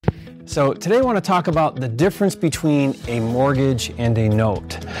So today I want to talk about the difference between a mortgage and a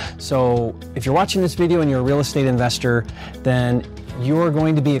note. So if you're watching this video and you're a real estate investor, then you're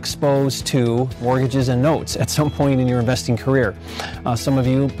going to be exposed to mortgages and notes at some point in your investing career. Some of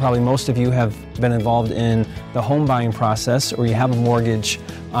you, probably most of you, have been involved in the home buying process, or you have a mortgage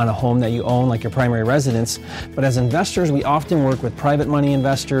on a home that you own, like your primary residence. But as investors, we often work with private money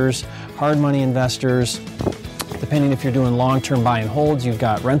investors, hard money investors. Depending if you're doing long-term buy and holds, you've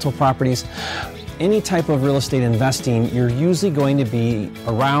got rental properties. Any type of real estate investing, you're usually going to be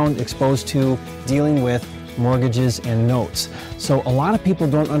around, exposed to, dealing with mortgages and notes. So a lot of people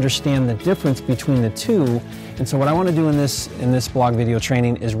don't understand the difference between the two. And so what I want to do in this blog video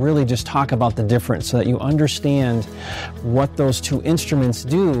training is really just talk about the difference so that you understand what those two instruments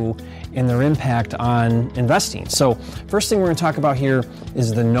do and their impact on investing. So first thing we're going to talk about here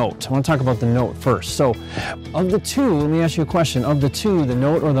is the note. I want to talk about the note first. So of the two, let me ask you a question. Of the two, the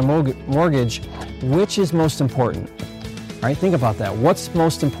note or the mortgage, which is most important? All right, think about that. What's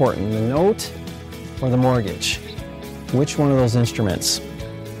most important, the note or the mortgage? Which one of those instruments?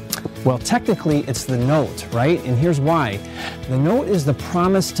 Well, technically it's the note, right? And here's why. The note is the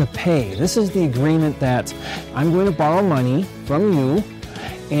promise to pay. This is the agreement that I'm going to borrow money from you,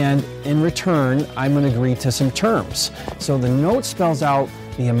 and in return, I'm going to agree to some terms. So the note spells out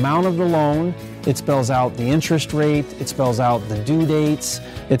the amount of the loan, it spells out the interest rate, it spells out the due dates,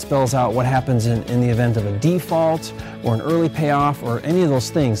 it spells out what happens in the event of a default or an early payoff or any of those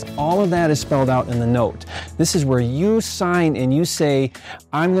things. All of that is spelled out in the note. This is where you sign and you say,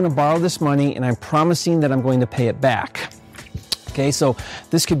 I'm going to borrow this money and I'm promising that I'm going to pay it back. Okay, so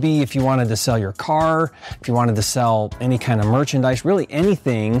this could be if you wanted to sell your car, if you wanted to sell any kind of merchandise, really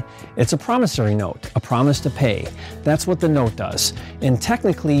anything, it's a promissory note, a promise to pay. That's what the note does. And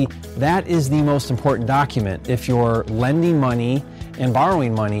technically, that is the most important document. If you're lending money and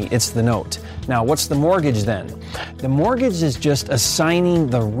borrowing money, it's the note. Now, what's the mortgage then? The mortgage is just assigning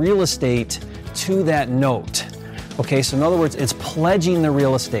the real estate to that note. Okay, so in other words, it's pledging the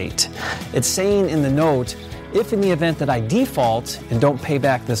real estate. It's saying in the note, if in the event that I default and don't pay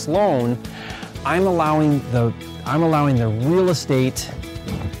back this loan, I'm allowing the real estate,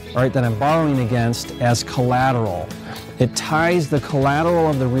 all right, that I'm borrowing against as collateral. It ties the collateral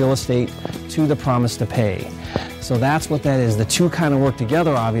of the real estate to the promise to pay. So that's what that is. The two kind of work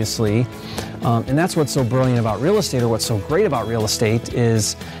together, obviously. And that's what's so brilliant about real estate, or what's so great about real estate,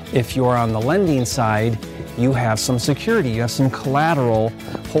 is if you're on the lending side, you have some security, you have some collateral.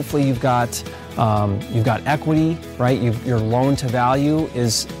 Hopefully you've got equity, right? Your loan to value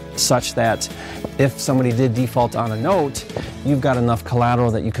is such that if somebody did default on a note, you've got enough collateral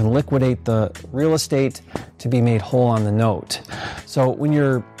that you can liquidate the real estate to be made whole on the note. So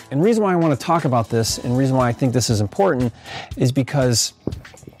and the reason why I want to talk about this, and the reason why I think this is important, is because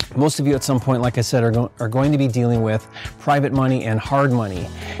most of you at some point, like I said, are going to be dealing with private money and hard money.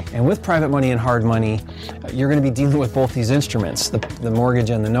 And with private money and hard money, you're going to be dealing with both these instruments, the mortgage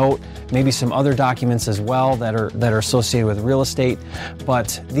and the note, maybe some other documents as well that are associated with real estate.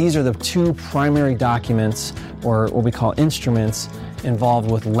 But these are the two primary documents, or what we call instruments,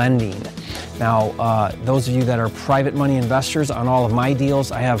 involved with lending. Now, those of you that are private money investors, on all of my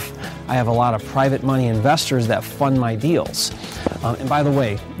deals, I have a lot of private money investors that fund my deals. And by the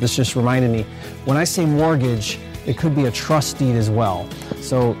way, this just reminded me, when I say mortgage, it could be a trust deed as well.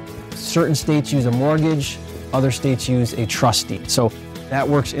 So certain states use a mortgage, other states use a trust deed. So that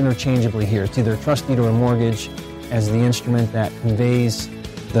works interchangeably here. It's either a trust deed or a mortgage as the instrument that conveys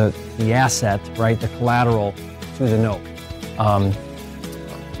the asset, right, the collateral, to the note.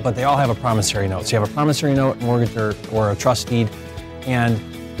 But they all have a promissory note. So you have a promissory note, mortgage, or a trust deed. And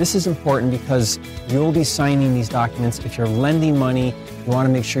this is important because you'll be signing these documents. If you're lending money, you want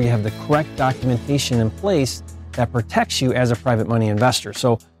to make sure you have the correct documentation in place that protects you as a private money investor.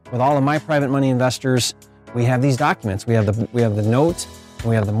 So with all of my private money investors, we have these documents. We have the note, and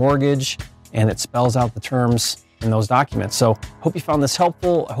we have the mortgage, and it spells out the terms in those documents. So hope you found this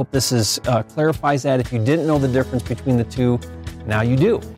helpful. I hope this clarifies that. If you didn't know the difference between the two, now you do.